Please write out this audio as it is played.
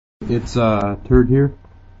it's Turd here,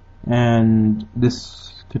 and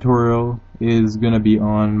this tutorial is going to be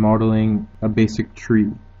on modeling a basic tree.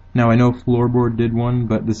 Now I know Floorboard did one,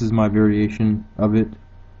 but this is my variation of it,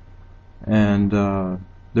 and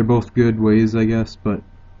they're both good ways, I guess, but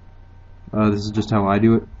this is just how I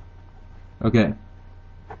do it. Okay,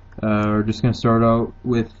 we're just going to start out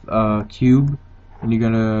with a cube, and you're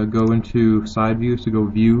going to go into side view, so go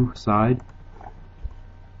view, side,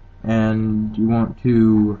 and you want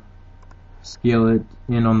to scale it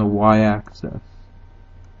in on the y-axis,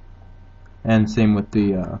 and same with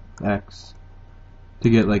the x, to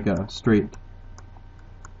get like a straight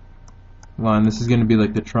line. This is going to be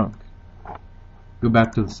like the trunk. Go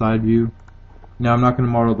back to the side view. Now I'm not going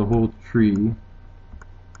to model the whole tree,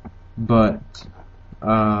 but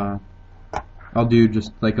I'll do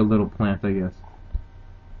just like a little plant, I guess.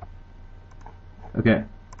 Okay,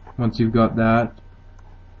 once you've got that,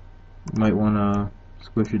 you might want to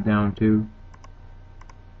squish it down too.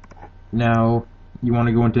 Now you want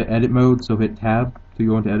to go into edit mode, so hit tab to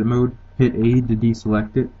go into edit mode, hit A to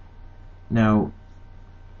deselect it. Now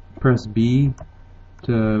press B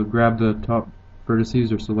to grab the top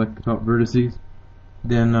vertices or select the top vertices,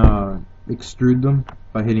 then extrude them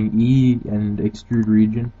by hitting E and extrude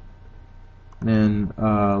region. Then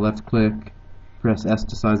left click, press S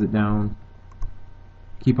to size it down.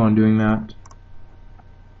 Keep on doing that,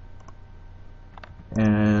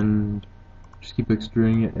 and just keep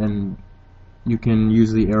extruding it, and you can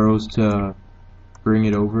use the arrows to bring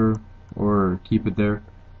it over or keep it there,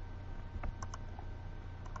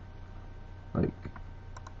 like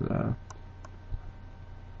that,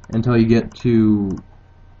 until you get to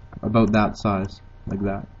about that size, like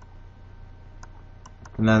that.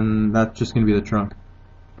 And then that's just going to be the trunk.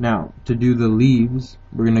 Now to do the leaves,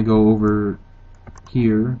 we're going to go over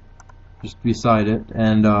here, just beside it,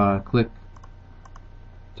 and click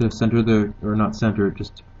to center the, or not center it,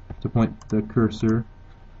 just to point the cursor,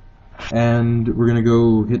 and we're gonna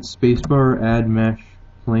go hit spacebar, add mesh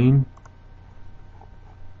plane,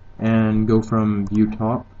 and go from view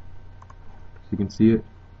top so you can see it.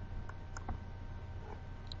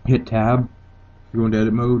 Hit tab, go into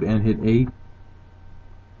edit mode, and hit A,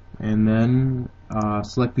 and then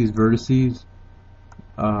select these vertices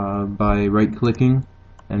by right clicking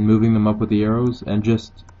and moving them up with the arrows, and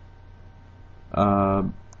just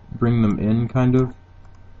bring them in, kind of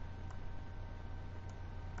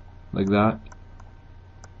like that.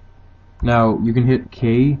 Now you can hit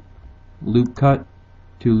K, loop cut,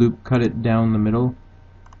 to loop cut it down the middle,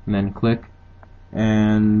 and then click,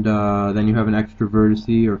 and then you have an extra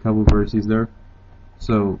vertice or a couple of vertices there,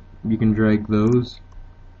 so you can drag those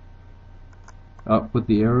up with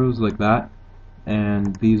the arrows like that,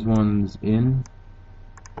 and these ones in,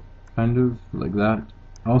 kind of like that.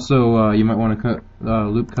 Also, you might want to cut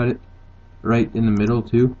loop cut it right in the middle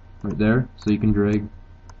too, right there, so you can drag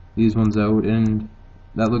these ones out, and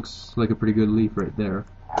that looks like a pretty good leaf right there.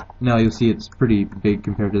 Now you'll see it's pretty big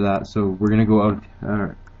compared to that, so we're gonna go out.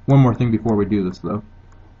 One more thing before we do this though,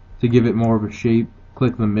 to give it more of a shape,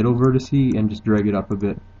 click the middle vertex and just drag it up a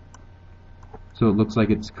bit, so it looks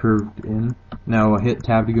like it's curved in. Now hit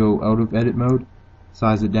tab to go out of edit mode,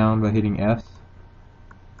 size it down by hitting S.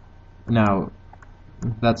 Now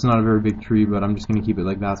that's not a very big tree, but I'm just going to keep it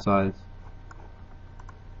like that size.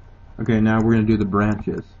 Okay, now we're going to do the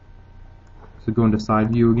branches. So go into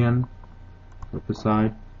side view again, up the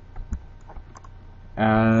side,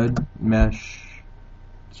 add mesh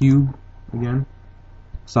cube again,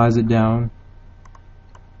 size it down,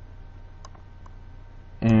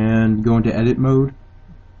 and go into edit mode,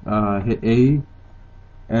 hit A,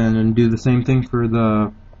 and then do the same thing for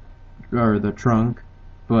the trunk,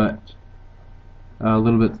 but a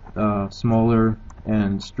little bit smaller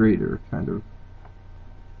and straighter, kind of.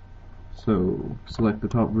 So select the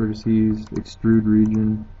top vertices, extrude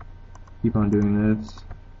region, keep on doing this.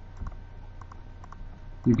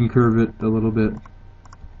 You can curve it a little bit,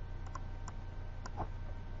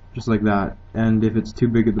 just like that, and if it's too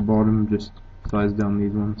big at the bottom, just size down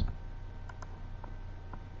these ones.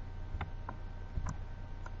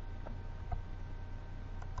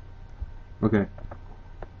 Okay,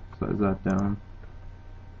 size that down.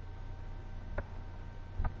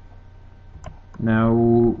 Now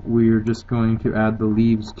we're just going to add the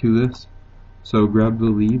leaves to this. So grab the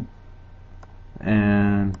leaf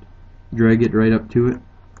and drag it right up to it,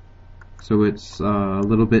 so it's a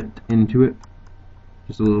little bit into it,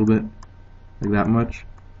 just a little bit, like that much.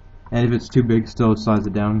 And if it's too big, still size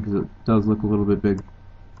it down, because it does look a little bit big.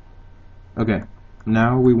 Okay,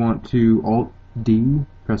 now we want to Alt D,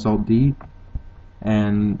 press Alt D,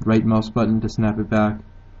 and right mouse button to snap it back,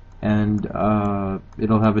 and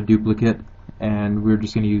it'll have a duplicate, and we're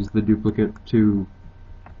just going to use the duplicate to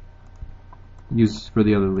use for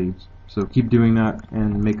the other leaves. So keep doing that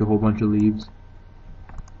and make a whole bunch of leaves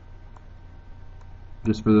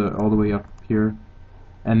just for the all the way up here,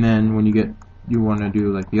 and then when you want to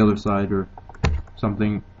do like the other side or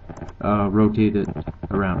something, rotate it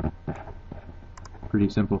around. Pretty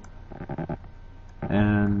simple,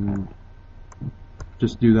 and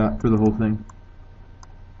just do that for the whole thing.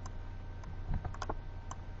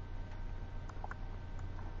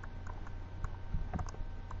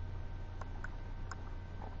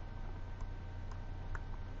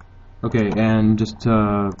 Okay, and just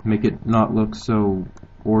to make it not look so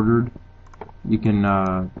ordered, you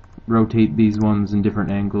can rotate these ones in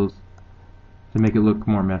different angles to make it look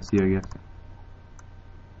more messy, I guess.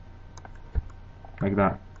 Like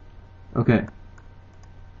that. Okay,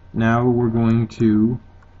 now we're going to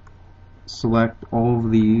select all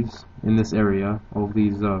of these in this area, all of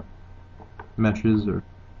these meshes or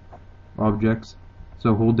objects.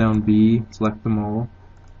 So hold down B, select them all.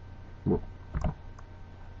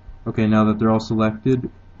 Okay, now that they're all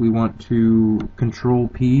selected, we want to Control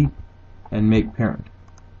P and make parent.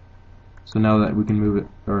 So now that we can move it,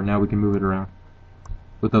 or now we can move it around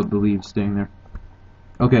without the leaves staying there.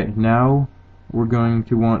 Okay, now we're going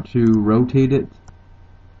to want to rotate it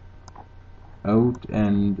out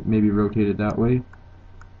and maybe rotate it that way.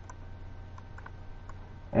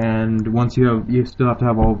 And once you still have to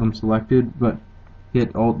have all of them selected, but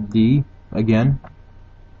hit Alt D again.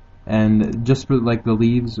 And just for like the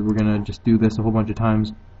leaves, we're gonna just do this a whole bunch of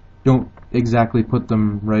times. Don't exactly put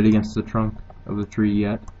them right against the trunk of the tree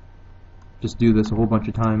yet. Just do this a whole bunch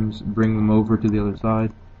of times, bring them over to the other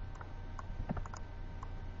side.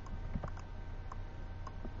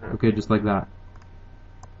 Okay, just like that.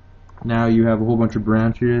 Now you have a whole bunch of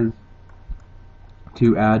branches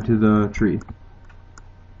to add to the tree.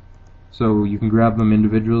 So you can grab them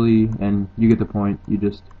individually, and you get the point. You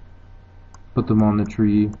just put them on the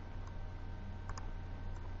tree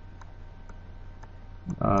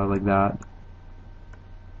like that.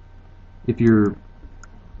 If your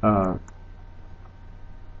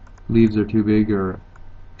leaves are too big, or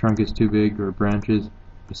trunk is too big, or branches,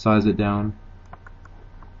 just size it down.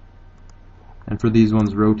 And for these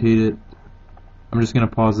ones, rotate it. I'm just going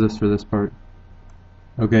to pause this for this part.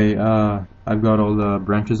 Okay, I've got all the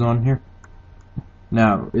branches on here.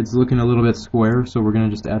 Now, it's looking a little bit square, so we're going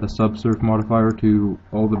to just add a subsurf modifier to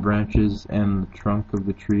all the branches and the trunk of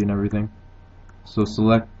the tree and everything. So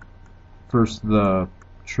select first the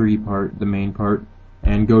tree part, the main part,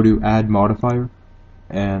 and go to Add Modifier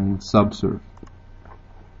and Subsurf.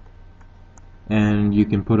 And you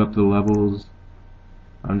can put up the levels.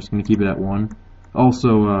 I'm just going to keep it at 1.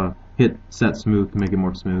 Also, hit Set Smooth to make it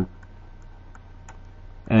more smooth.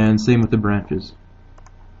 And same with the branches.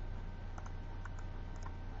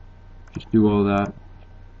 Just do all that.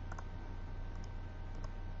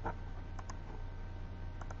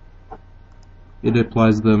 It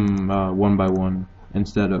applies them one by one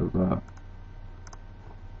instead of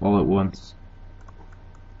all at once.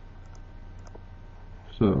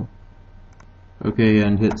 So, okay,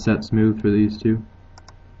 and hit Set Smooth for these two.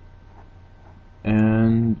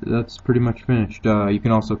 And that's pretty much finished. You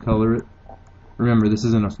can also color it. Remember, this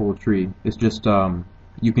isn't a full tree. It's just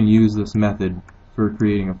you can use this method for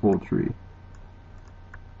creating a full tree.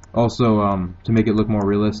 Also, to make it look more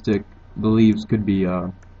realistic, the leaves could be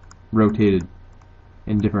rotated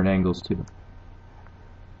in different angles too.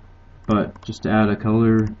 But just to add a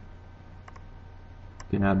color, you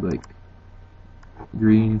can add like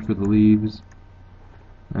green for the leaves,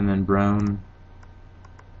 and then brown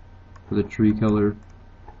for the tree color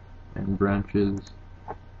and branches.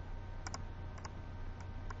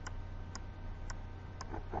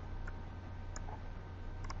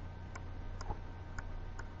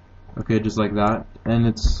 Okay, just like that, and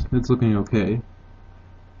it's looking okay.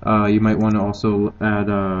 You might want to also add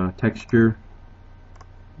a texture,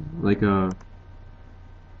 like a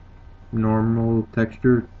normal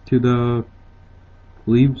texture to the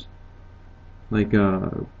leaves, like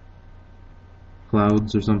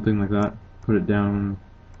clouds or something like that. Put it down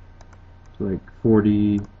to like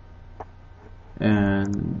 40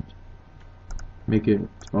 and make it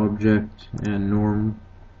object and norm.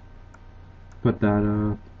 Put that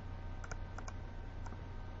up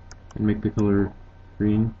and make the color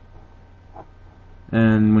green.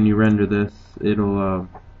 And when you render this, it'll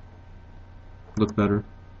look better,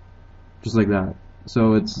 just like that.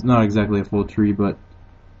 So it's not exactly a full tree, but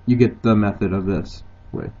you get the method of this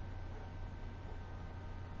way.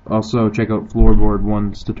 Also, check out Floorboard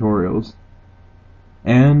 1's tutorials.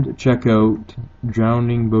 And check out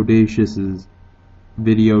Drowning Bodacious's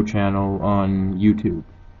video channel on YouTube.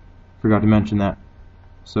 Forgot to mention that.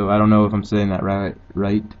 So I don't know if I'm saying that right.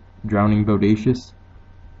 Drowning Bodacious?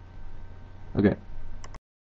 Okay.